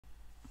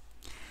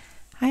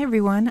Hi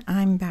everyone,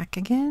 I'm back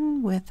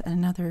again with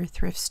another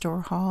thrift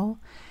store haul.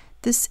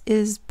 This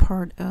is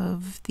part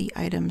of the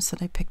items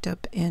that I picked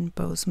up in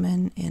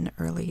Bozeman in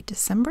early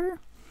December.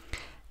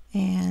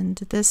 And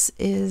this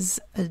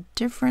is a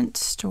different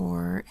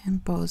store in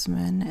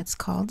Bozeman. It's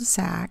called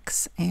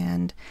Sacks,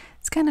 and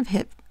it's kind of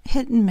hit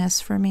and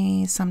miss for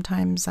me.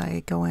 Sometimes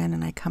I go in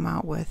and I come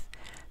out with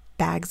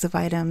bags of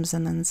items,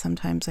 and then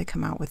sometimes I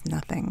come out with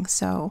nothing.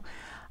 So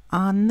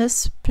on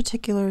this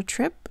particular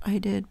trip, I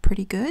did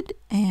pretty good,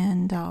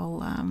 and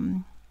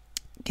I'll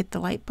get the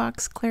light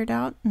box cleared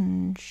out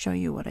and show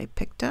you what I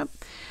picked up.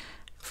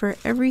 For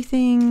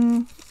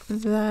everything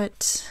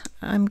that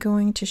I'm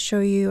going to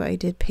show you, I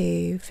did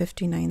pay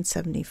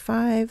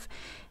 $59.75,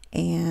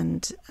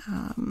 and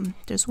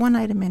there's one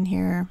item in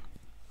here,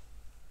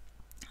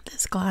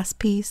 this glass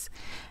piece,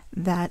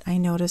 that I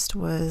noticed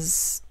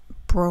was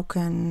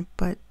broken,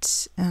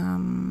 but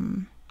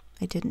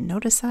I didn't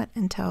notice that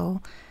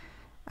until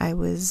I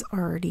was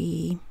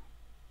already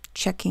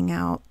checking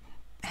out,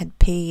 had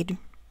paid,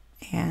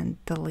 and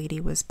the lady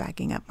was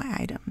bagging up my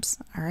items.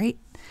 All right,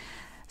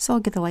 so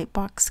I'll get the light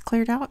box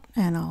cleared out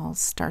and I'll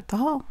start the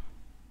haul.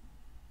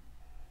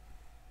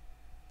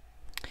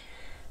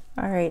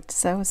 All right,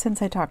 so since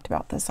I talked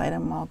about this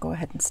item, I'll go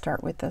ahead and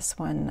start with this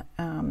one.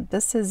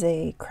 This is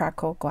a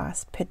crackle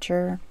glass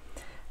pitcher,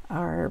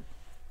 or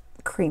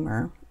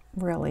creamer,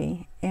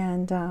 really,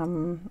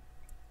 and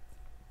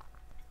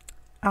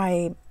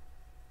I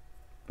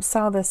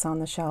saw this on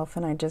the shelf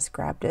and I just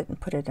grabbed it and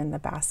put it in the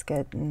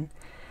basket, and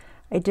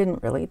I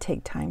didn't really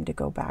take time to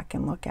go back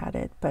and look at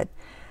it, but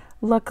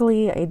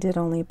luckily I did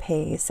only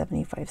pay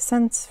 75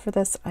 cents for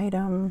this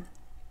item.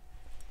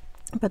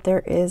 But there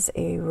is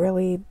a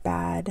really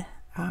bad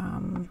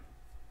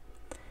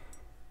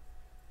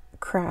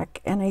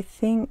crack, and I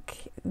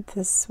think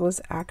this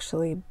was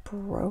actually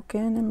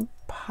broken and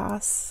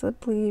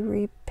possibly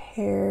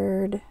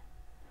repaired,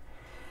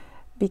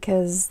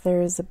 because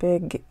there's a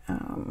big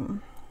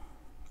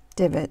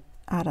divot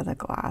out of the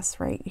glass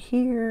right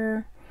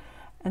here,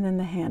 and then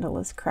the handle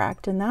is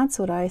cracked, and that's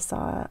what I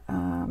saw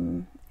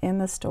in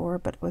the store,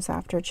 but it was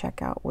after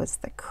checkout was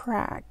the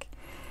crack.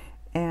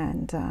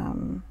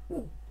 And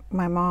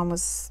my mom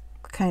was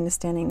kind of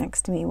standing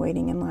next to me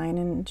waiting in line,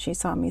 and she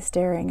saw me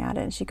staring at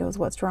it, and she goes,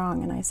 "What's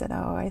wrong?" And I said,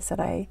 I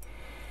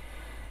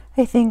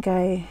think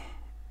I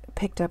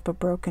picked up a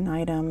broken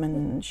item.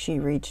 And she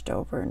reached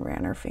over and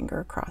ran her finger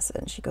across it,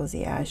 and she goes,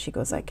 "Yeah," she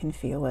goes, "I can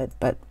feel it."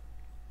 But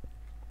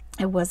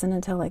it wasn't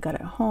until I got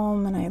it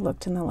home and I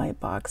looked in the light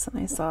box and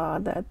I saw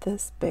that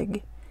this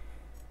big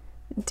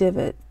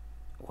divot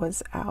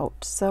was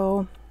out.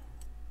 So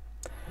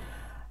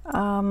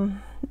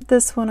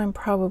this one I'm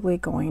probably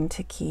going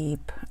to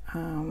keep.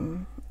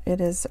 It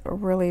is a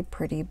really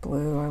pretty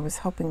blue. I was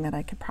hoping that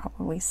I could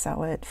probably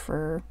sell it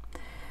for,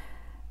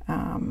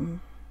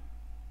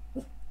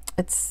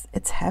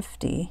 it's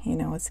hefty, you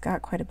know, it's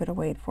got quite a bit of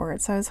weight for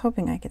it. So I was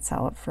hoping I could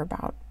sell it for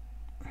about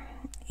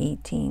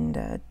 18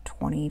 to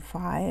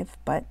 25,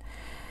 but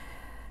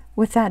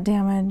with that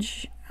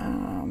damage,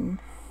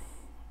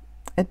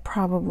 it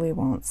probably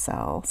won't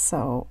sell.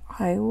 So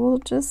I will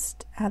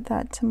just add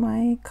that to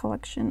my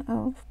collection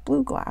of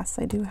blue glass.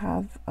 I do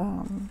have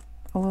a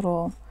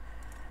little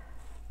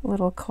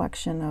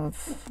collection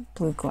of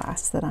blue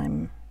glass that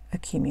I'm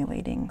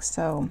accumulating,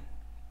 so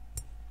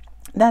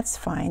that's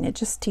fine. It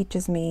just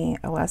teaches me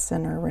a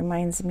lesson, or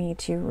reminds me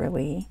to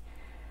really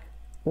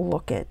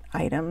look at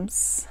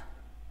items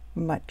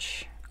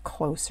much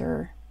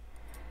closer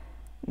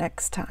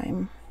next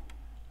time.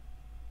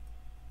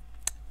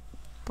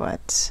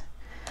 But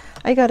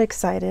I got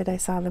excited. I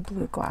saw the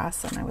blue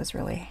glass and I was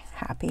really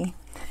happy.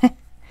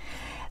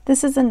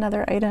 This is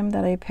another item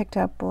that I picked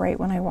up right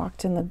when I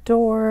walked in the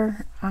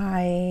door.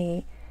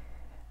 I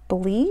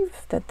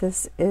believe that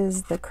this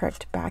is the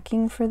correct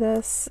backing for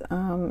this,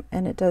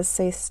 and it does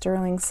say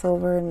sterling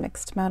silver and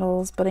mixed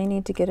metals, but I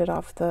need to get it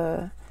off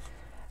the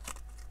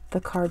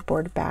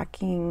cardboard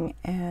backing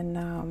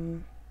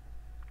and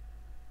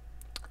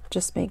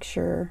just make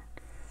sure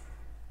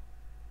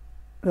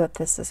that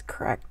this is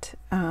correct.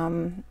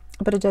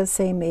 But it does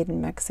say made in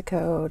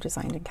Mexico,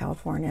 designed in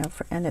California,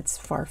 and it's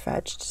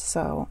far-fetched.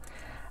 So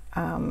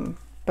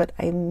but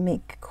I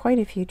make quite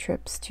a few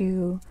trips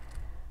to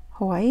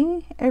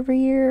Hawaii every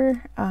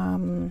year,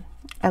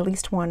 at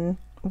least one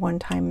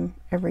time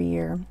every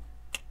year,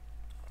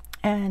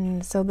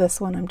 and so this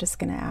one I'm just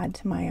going to add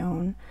to my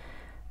own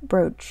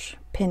brooch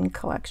pin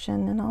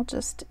collection, and I'll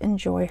just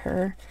enjoy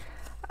her.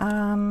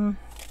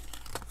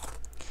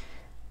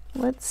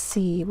 Let's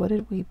see, what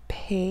did we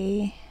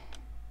pay?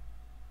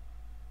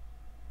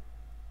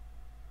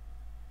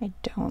 I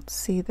don't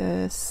see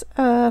this.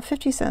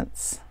 50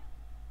 cents.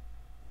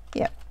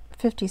 Yep,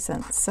 50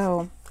 cents.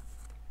 So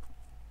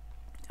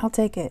I'll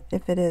take it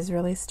if it is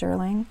really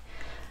sterling.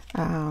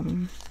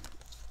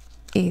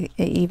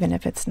 Even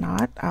if it's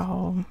not,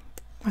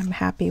 I'm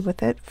happy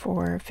with it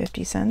for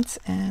 50 cents,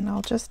 and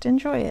I'll just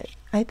enjoy it.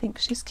 I think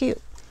she's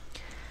cute.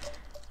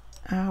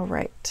 All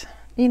right.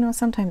 You know,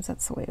 sometimes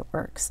that's the way it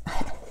works.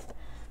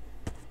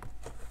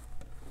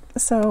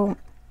 So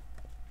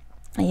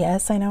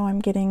Yes, I know I'm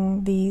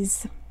getting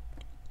these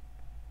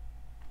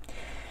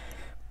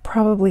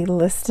probably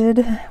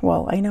listed.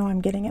 Well, I know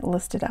I'm getting it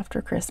listed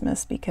after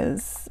Christmas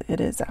because it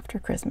is after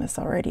Christmas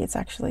already. It's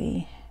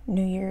actually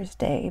New Year's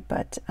Day,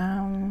 but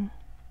I'll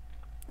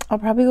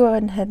probably go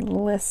ahead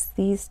and list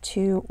these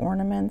two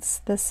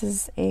ornaments. This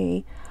is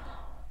a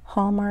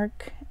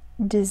Hallmark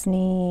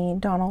Disney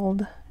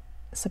Donald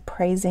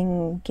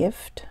surprising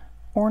gift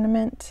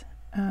ornament.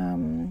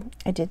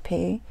 I did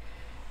pay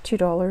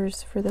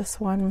 $2 for this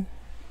one,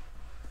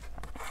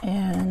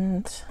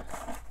 and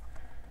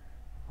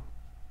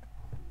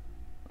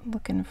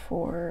looking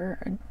for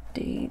a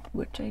date,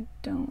 which I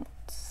don't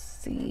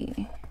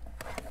see.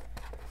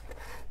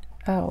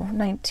 Oh,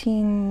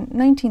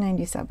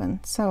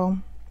 1997. So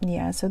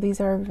yeah, so these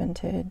are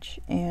vintage,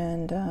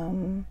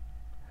 and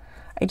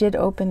I did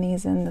open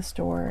these in the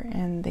store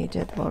and they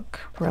did look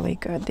really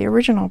good. The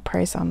original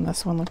price on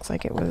this one looks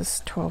like it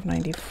was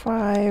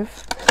 $12.95.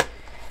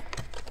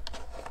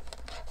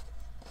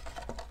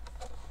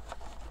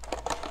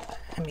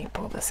 Let me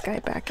pull this guy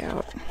back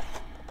out.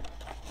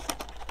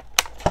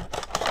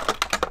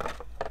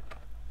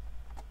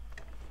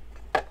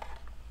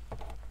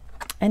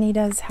 And he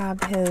does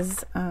have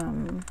his,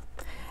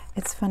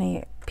 it's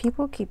funny,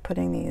 people keep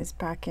putting these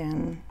back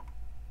in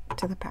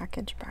to the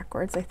package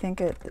backwards. I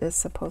think it is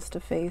supposed to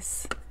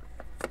face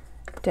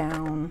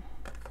down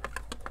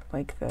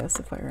like this,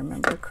 if I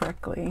remember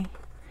correctly.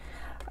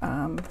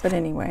 But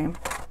anyway,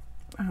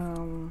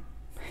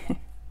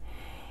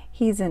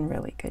 he's in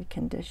really good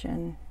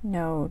condition.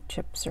 No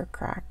chips or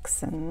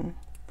cracks, and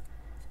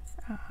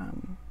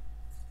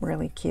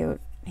really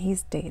cute.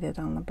 He's dated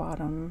on the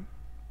bottom.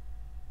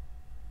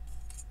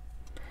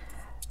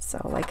 So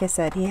like I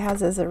said, he has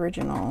his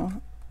original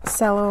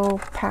cello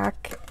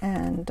pack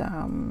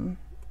and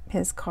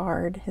his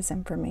card, his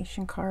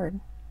information card.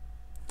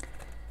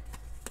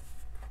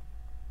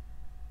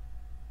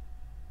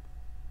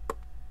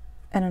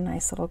 And a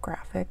nice little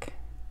graphic.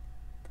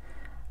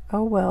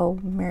 Oh well,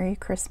 Merry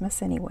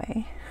Christmas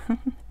anyway.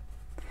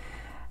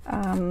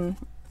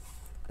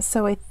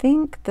 So I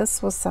think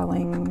this was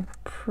selling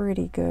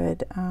pretty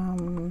good.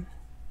 I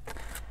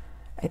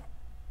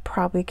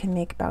probably can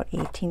make about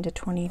 $18 to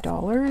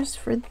 $20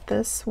 for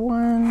this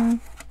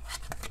one.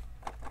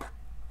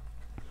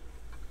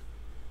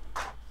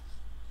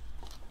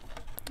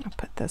 I'll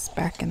put this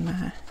back in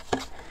the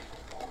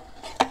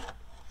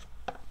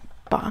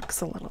box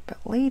a little bit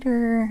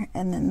later.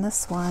 And then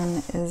this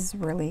one is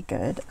really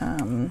good.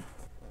 I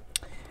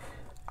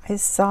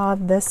saw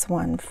this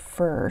one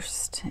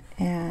first,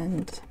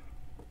 and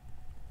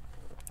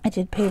I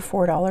did pay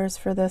 $4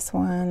 for this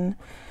one.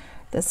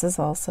 This is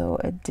also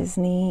a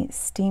Disney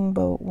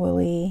Steamboat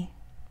Willie,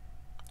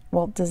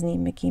 Walt Disney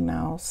Mickey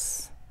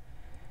Mouse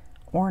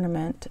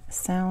ornament,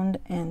 sound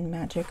and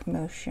magic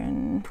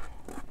motion.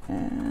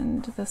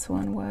 And this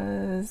one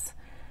was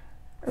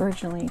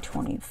originally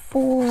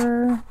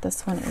 $24.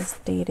 This one is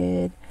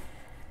dated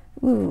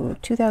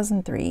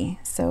 2003.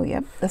 So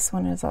yep, this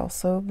one is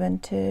also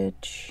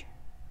vintage.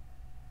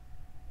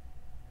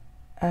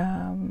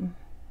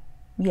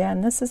 Yeah,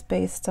 and this is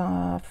based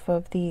off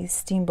of the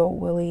Steamboat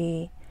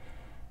Willie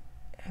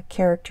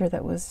character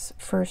that was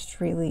first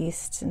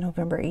released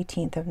November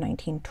 18th of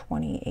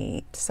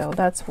 1928. So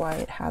that's why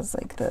it has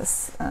like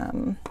this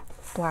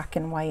black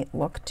and white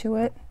look to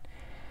it.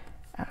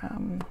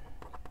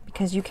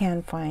 Because you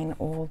can find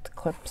old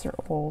clips or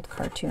old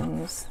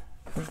cartoons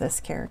of this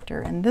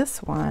character, and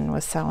this one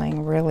was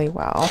selling really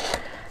well.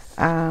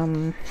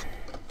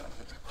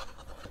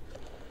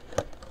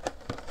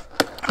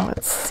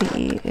 Let's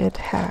see, it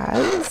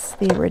has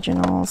the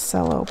original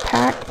cello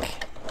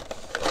pack,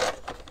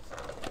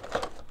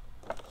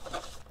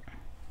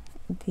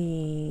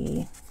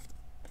 the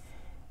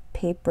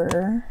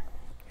paper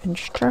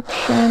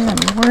instruction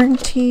and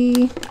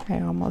warranty.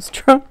 I almost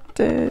dropped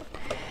it.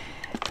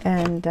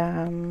 And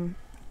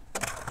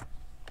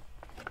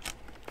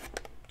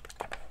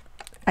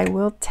I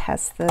will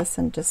test this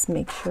and just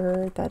make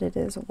sure that it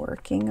is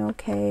working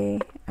okay,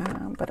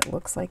 but it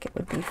looks like it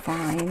would be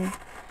fine.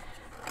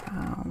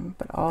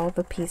 But all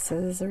the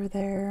pieces are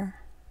there,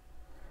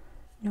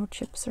 no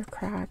chips or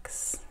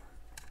cracks.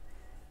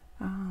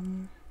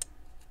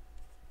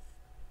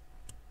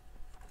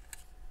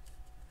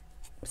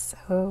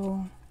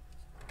 So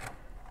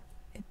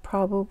it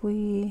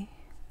probably,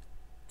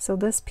 so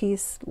this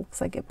piece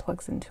looks like it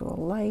plugs into a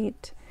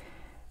light,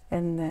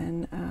 and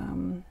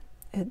then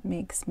it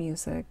makes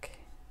music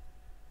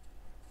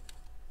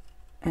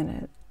and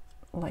it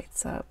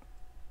lights up.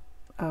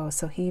 Oh,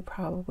 so he's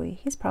probably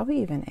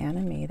even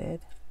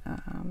animated.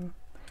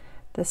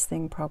 This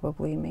thing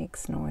probably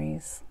makes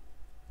noise,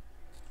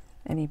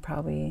 and he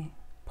probably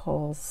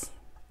pulls.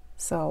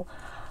 So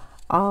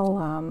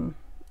I'll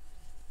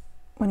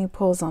when he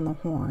pulls on the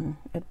horn,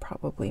 it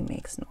probably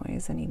makes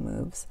noise and he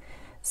moves.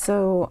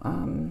 So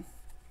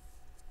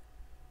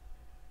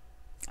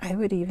I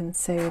would even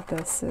say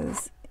this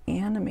is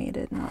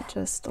animated, not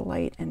just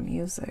light and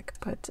music.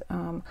 But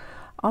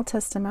I'll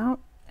test him out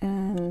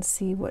and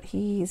see what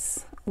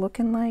he's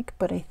looking like,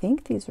 but I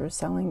think these were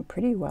selling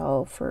pretty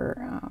well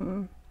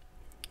for,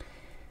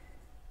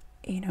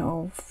 you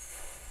know,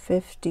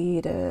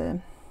 50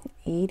 to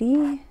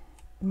 80,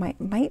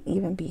 might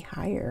even be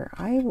higher.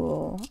 I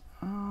will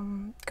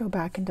go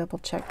back and double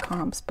check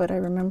comps, but I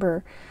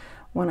remember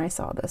when I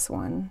saw this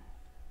one,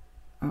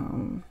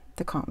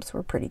 the comps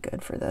were pretty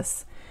good for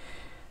this.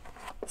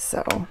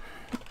 So,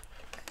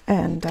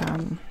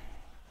 and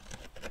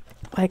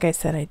like I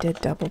said, I did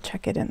double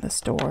check it in the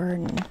store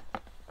and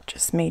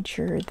just made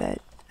sure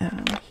that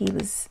he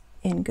was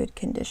in good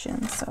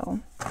condition. So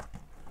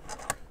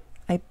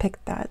I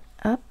picked that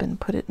up and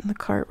put it in the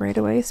cart right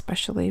away,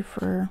 especially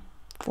for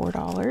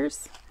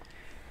 $4.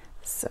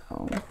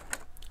 So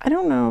I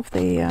don't know if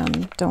they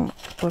don't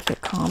look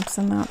at comps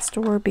in that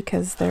store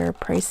because their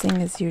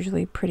pricing is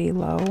usually pretty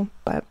low,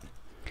 but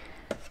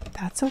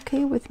that's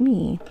okay with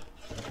me.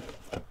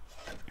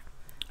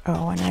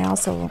 Oh, and I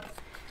also,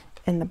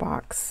 in the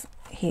box,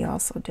 he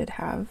also did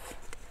have,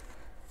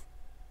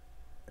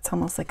 it's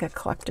almost like a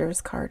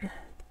collector's card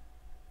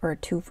or a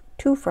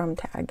to from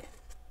tag.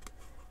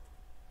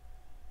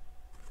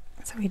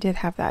 So he did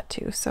have that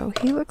too. So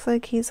he looks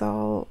like he's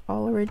all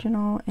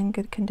original, in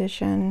good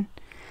condition.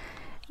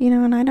 You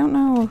know, and I don't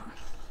know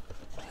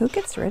who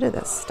gets rid of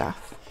this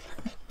stuff.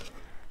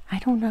 I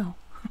don't know.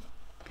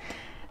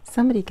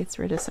 Somebody gets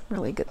rid of some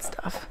really good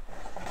stuff.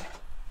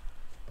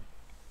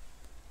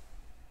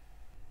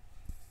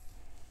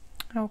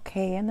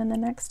 Okay, and then the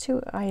next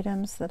two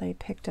items that I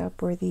picked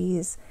up were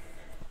these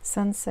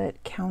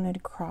Sunset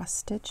Counted Cross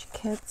Stitch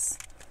kits.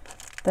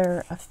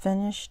 They're a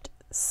finished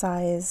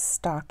size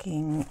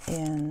stocking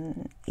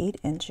in 8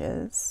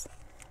 inches.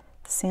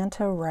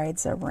 Santa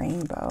rides a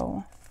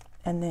rainbow,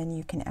 and then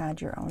you can add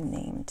your own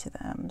name to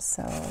them.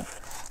 So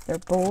they're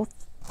both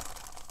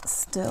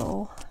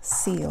still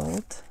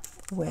sealed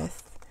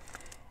with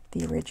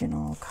the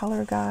original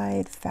color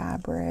guide,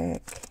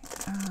 fabric,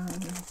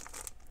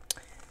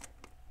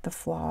 the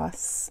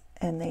floss,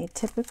 and they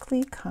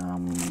typically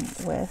come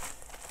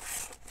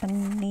with a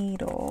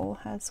needle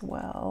as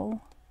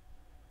well.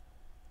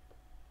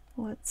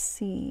 Let's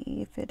see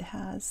if it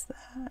has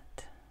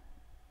that.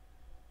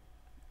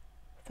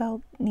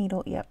 Felt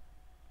needle, yep.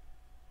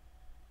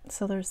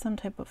 So there's some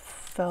type of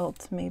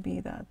felt, maybe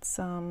that's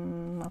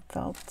a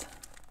felt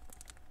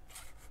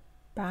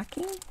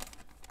backing.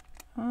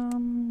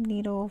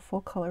 Needle,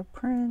 full color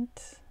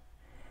print,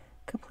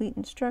 complete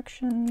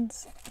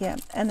instructions. Yeah,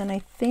 and then I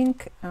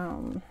think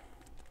the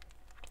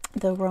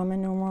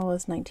Roman numeral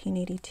is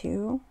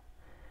 1982,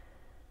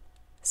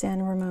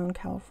 San Ramon,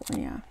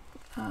 California.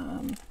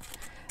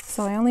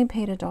 So I only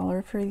paid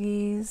 $1 for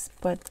these,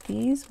 but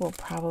these will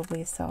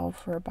probably sell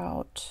for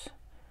about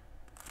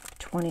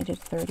 $20 to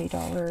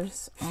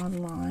 $30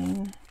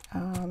 online.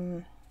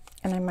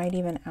 And I might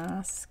even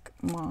ask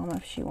Mom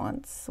if she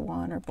wants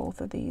one or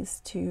both of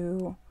these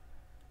to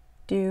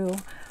do,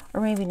 or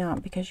maybe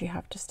not, because you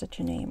have to stitch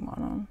a name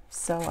on them.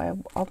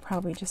 So I'll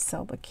probably just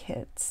sell the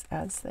kits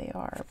as they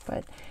are,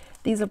 but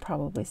these will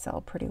probably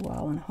sell pretty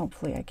well, and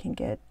hopefully I can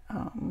get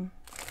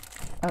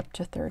up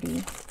to 30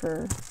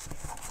 for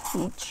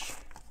each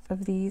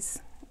of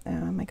these.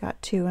 I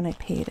got 2 and I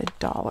paid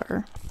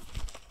 $1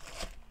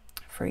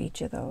 for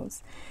each of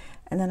those.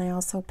 And then I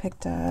also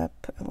picked up,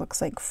 it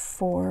looks like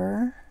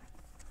 4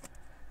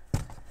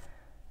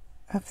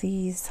 of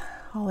these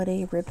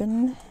holiday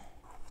ribbon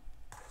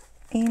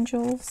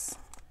angels.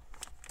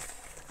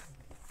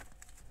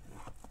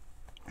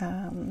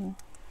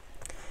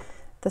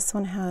 This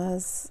one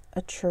has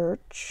a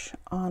church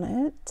on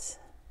it.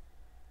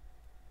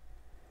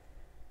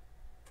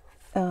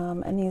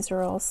 And these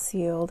are all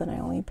sealed, and I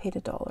only paid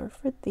 $1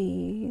 for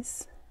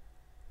these.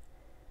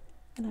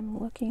 And I'm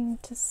looking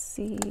to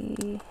see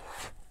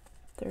if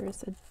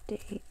there's a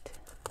date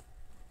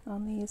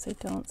on these. I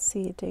don't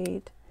see a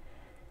date.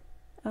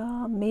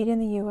 Made in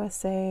the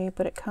USA,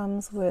 but it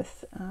comes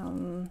with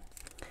the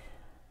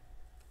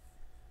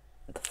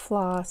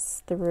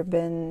floss, the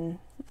ribbon.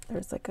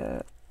 There's like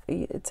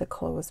it's a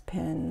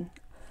clothespin,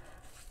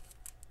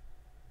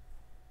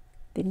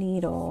 the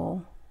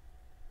needle,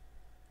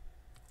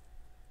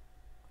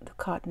 the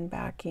cotton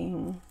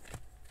backing.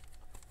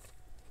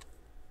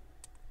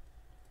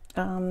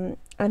 On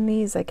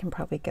these I can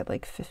probably get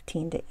like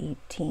 15 to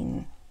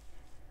 18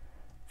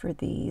 for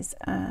these.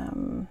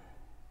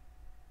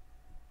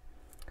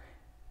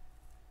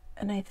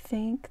 And I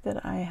think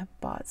that I have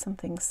bought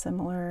something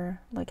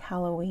similar, like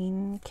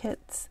Halloween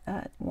kits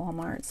at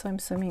Walmart. So I'm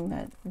assuming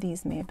that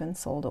these may have been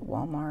sold at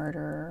Walmart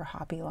or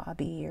Hobby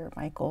Lobby or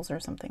Michael's or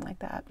something like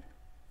that.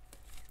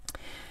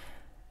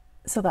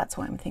 So that's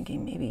why I'm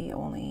thinking maybe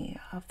only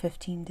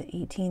 15 to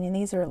 18. And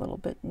these are a little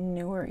bit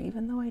newer,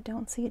 even though I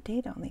don't see a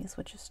date on these,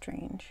 which is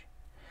strange.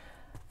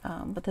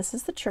 But this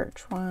is the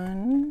church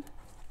one.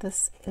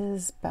 This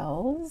is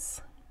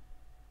bells.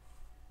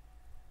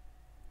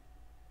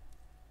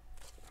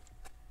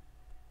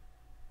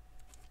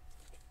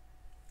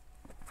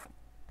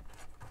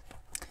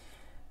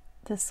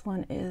 This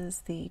one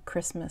is the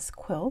Christmas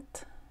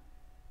quilt.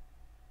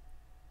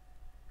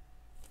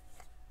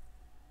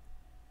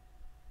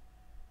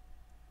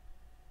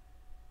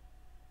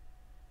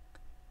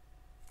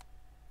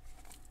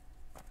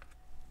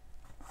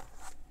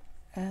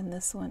 and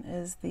this one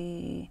is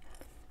the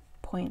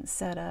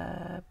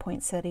poinsettia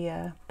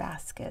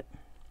basket.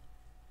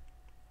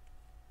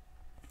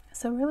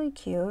 So really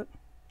cute.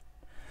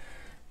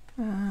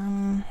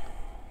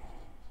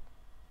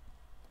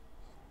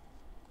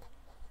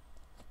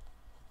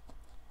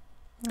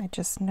 I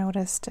just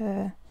noticed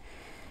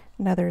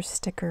another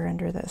sticker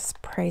under this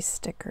price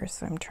sticker,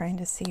 so I'm trying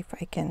to see if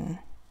I can...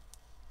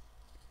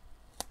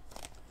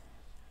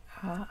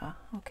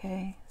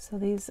 okay, so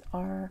these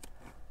are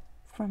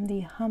from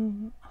the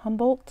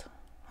Humboldt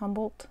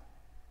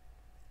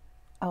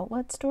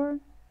outlet store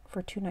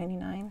for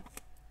 $2.99.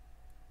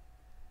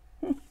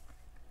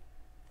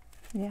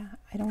 Yeah,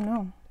 I don't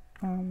know.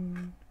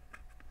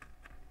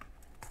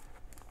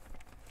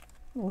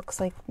 Looks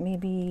like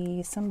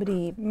maybe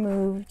somebody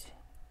moved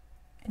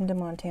into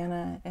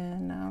Montana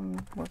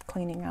and we're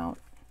cleaning out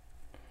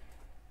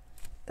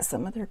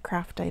some of their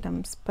craft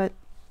items, but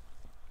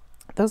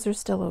those are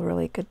still a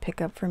really good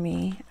pickup for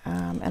me,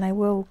 and I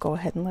will go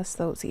ahead and list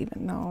those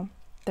even though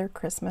they're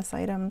Christmas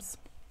items.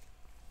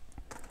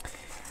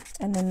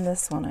 And then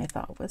this one I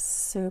thought was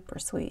super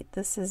sweet.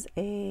 This is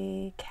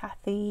a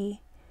Kathy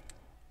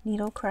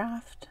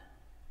Needlecraft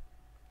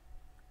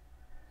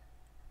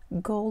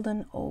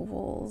Golden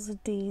Ovals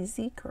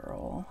Daisy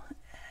Girl,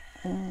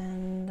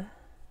 and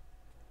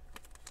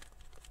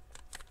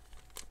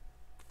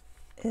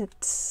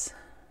it's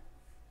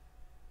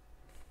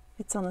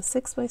on a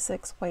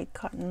 6x6 white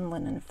cotton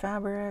linen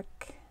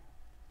fabric,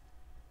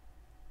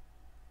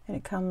 and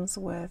it comes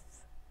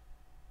with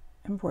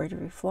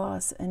embroidery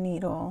floss, a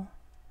needle,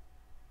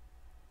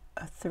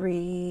 a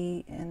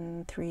 3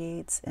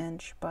 3/8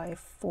 inch by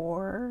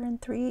 4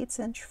 3/8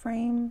 inch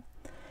frame,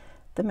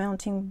 the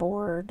mounting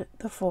board,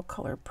 the full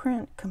color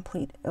print,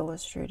 complete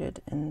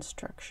illustrated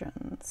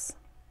instructions.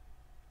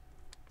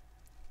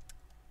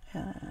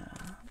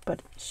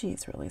 But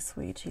she's really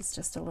sweet. She's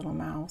just a little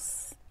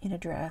mouse in a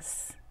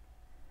dress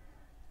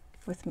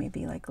with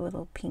maybe like a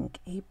little pink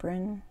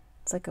apron.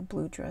 It's like a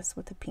blue dress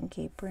with a pink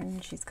apron.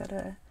 She's got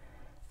a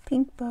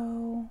pink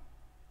bow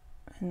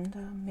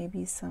and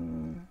maybe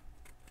some,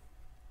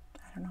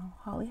 I don't know,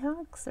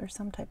 hollyhocks or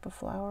some type of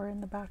flower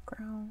in the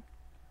background,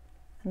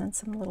 and then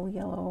some little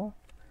yellow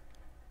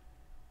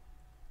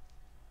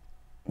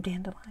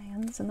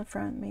dandelions in the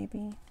front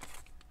maybe.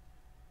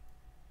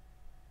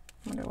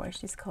 I wonder why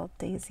she's called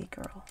Daisy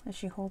Girl. Is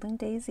she holding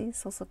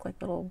daisies? Those look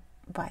like little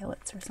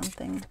violets or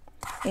something.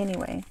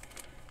 Anyway,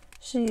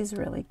 she's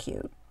really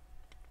cute.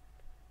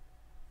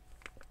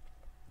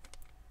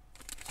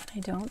 I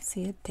don't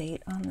see a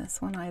date on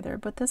this one either,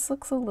 but this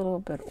looks a little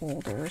bit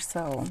older,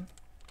 so,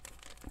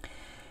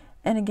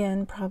 and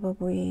again,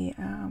 probably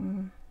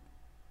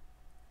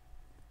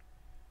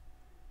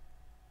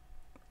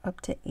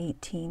up to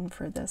 18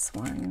 for this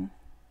one.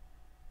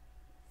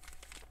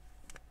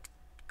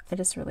 I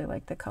just really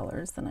like the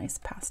colors, the nice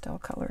pastel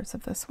colors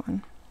of this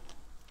one.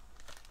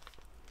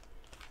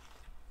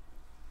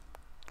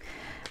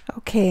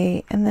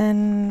 Okay, and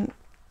then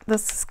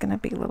this is going to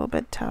be a little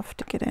bit tough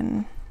to get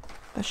in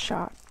the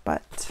shot,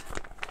 but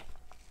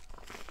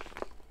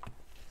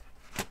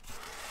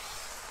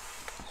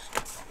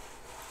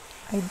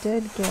I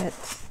did get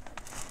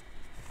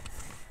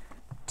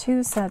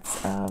 2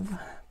 sets of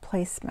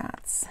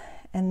placemats,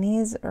 and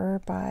these are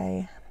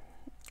by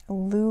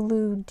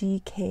Lulu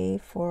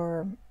DK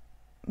for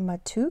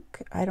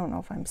Matuk. I don't know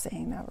if I'm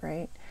saying that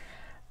right,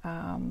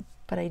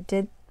 but I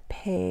did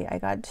pay, I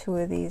got 2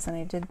 of these and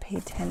I did pay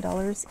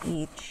 $10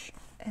 each,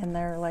 and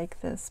they're like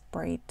this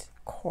bright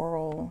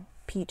coral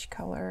peach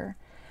color,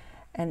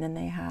 and then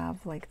they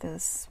have like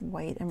this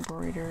white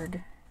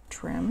embroidered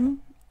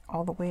trim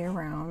all the way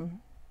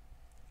around,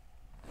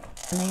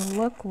 and they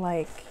look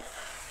like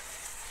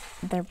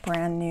they're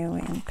brand new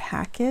in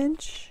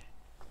package.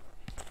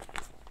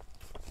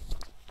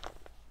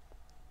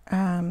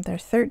 They're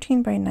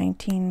 13 by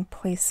 19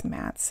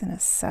 placemats in a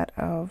set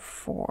of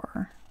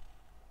 4.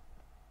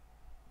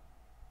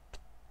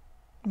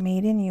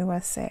 Made in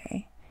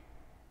USA.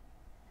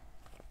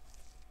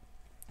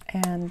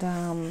 And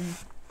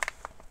there's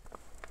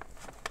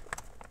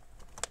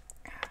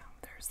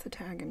the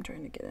tag I'm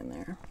trying to get in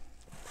there.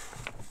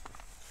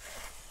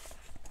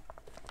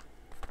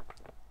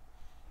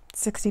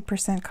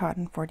 60%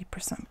 cotton,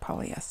 40%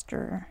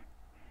 polyester.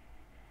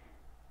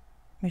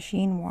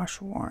 Machine wash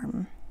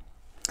warm.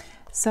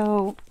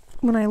 So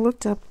when I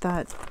looked up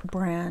that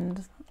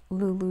brand,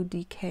 Lulu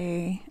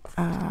DK,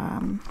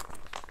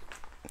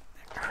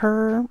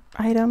 her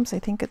items, I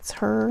think it's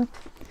her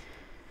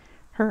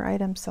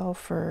items sell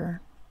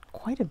for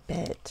quite a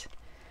bit.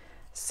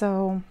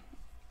 So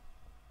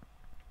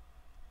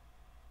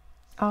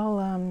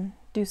I'll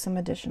do some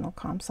additional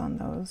comps on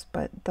those,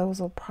 but those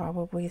will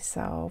probably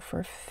sell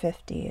for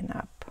 $50 and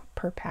up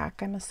per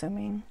pack, I'm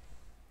assuming.